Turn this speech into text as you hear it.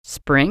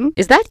Spring?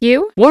 Is that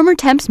you? Warmer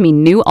temps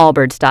mean new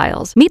Allbirds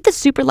styles. Meet the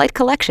Superlight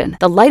Collection,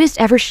 the lightest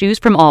ever shoes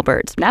from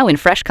Allbirds, now in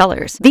fresh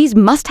colors. These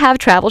must-have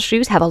travel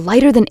shoes have a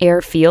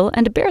lighter-than-air feel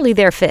and a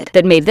barely-there fit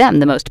that made them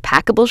the most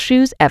packable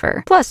shoes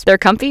ever. Plus, they're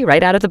comfy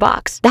right out of the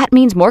box. That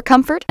means more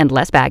comfort and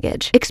less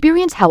baggage.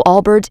 Experience how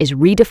Allbirds is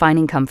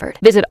redefining comfort.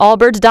 Visit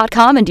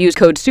allbirds.com and use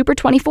code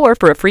SUPER24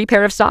 for a free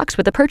pair of socks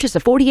with a purchase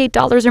of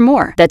 $48 or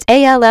more. That's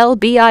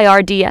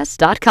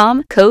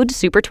ALLBIRDS.com, code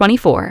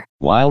SUPER24.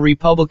 While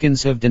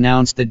Republicans have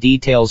denounced the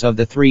details of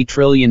the $3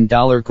 trillion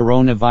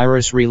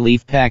coronavirus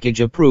relief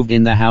package approved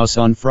in the House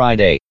on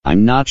Friday,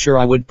 I'm not sure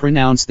I would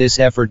pronounce this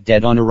effort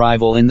dead on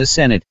arrival in the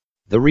Senate.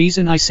 The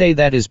reason I say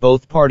that is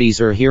both parties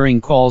are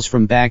hearing calls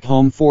from back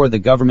home for the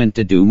government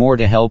to do more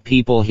to help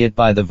people hit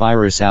by the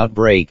virus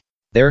outbreak.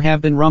 There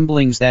have been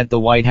rumblings that the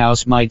White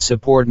House might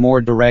support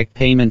more direct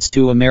payments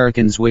to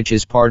Americans, which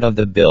is part of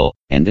the bill,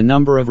 and a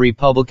number of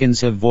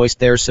Republicans have voiced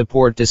their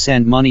support to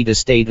send money to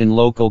state and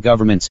local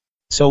governments.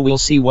 So we'll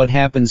see what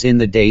happens in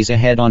the days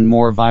ahead on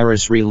more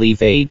virus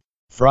relief aid.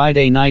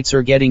 Friday nights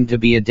are getting to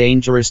be a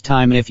dangerous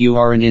time if you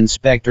are an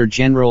inspector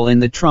general in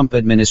the Trump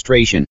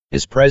administration,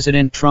 as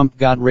President Trump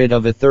got rid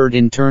of a third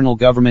internal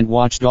government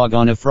watchdog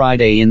on a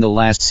Friday in the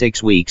last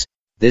 6 weeks.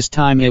 This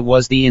time it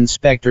was the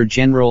inspector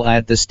general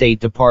at the State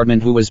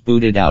Department who was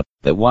booted out,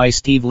 but why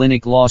Steve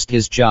Linick lost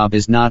his job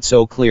is not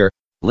so clear.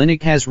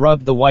 Linick has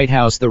rubbed the White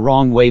House the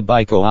wrong way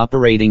by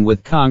cooperating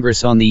with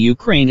Congress on the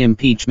Ukraine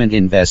impeachment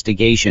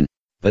investigation.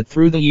 But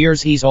through the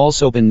years he's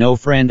also been no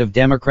friend of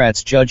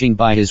Democrats, judging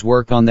by his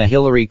work on the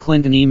Hillary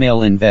Clinton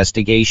email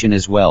investigation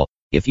as well.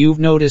 If you've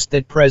noticed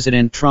that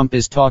President Trump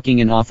is talking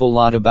an awful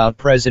lot about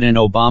President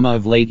Obama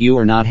of late, you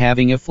are not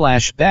having a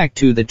flashback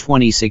to the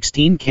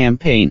 2016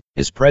 campaign,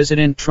 as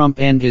President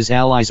Trump and his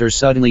allies are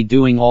suddenly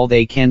doing all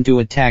they can to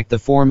attack the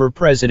former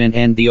president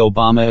and the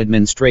Obama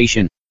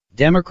administration.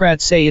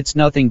 Democrats say it's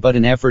nothing but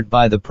an effort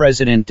by the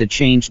president to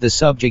change the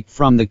subject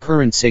from the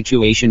current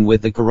situation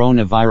with the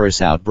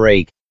coronavirus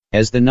outbreak,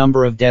 as the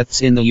number of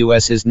deaths in the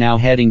U.S. is now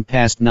heading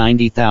past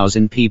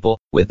 90,000 people,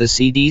 with the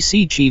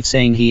CDC chief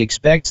saying he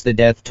expects the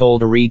death toll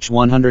to reach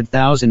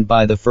 100,000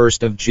 by the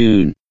 1st of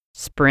June.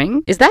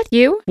 Spring? Is that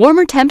you?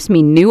 Warmer temps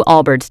mean new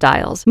Allbirds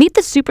styles. Meet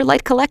the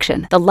Superlight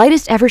Collection, the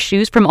lightest ever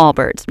shoes from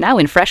Allbirds, now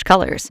in fresh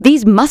colors.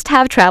 These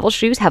must-have travel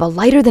shoes have a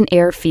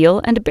lighter-than-air feel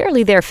and a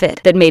barely-there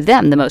fit that made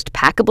them the most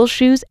packable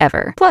shoes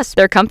ever. Plus,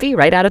 they're comfy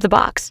right out of the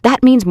box.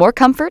 That means more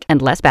comfort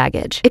and less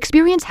baggage.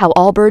 Experience how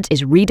Allbirds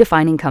is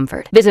redefining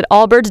comfort. Visit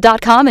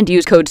allbirds.com and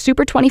use code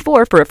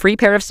SUPER24 for a free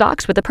pair of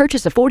socks with a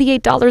purchase of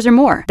 $48 or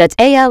more. That's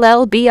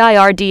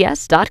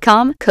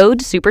ALLBIRDS.com, code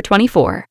SUPER24.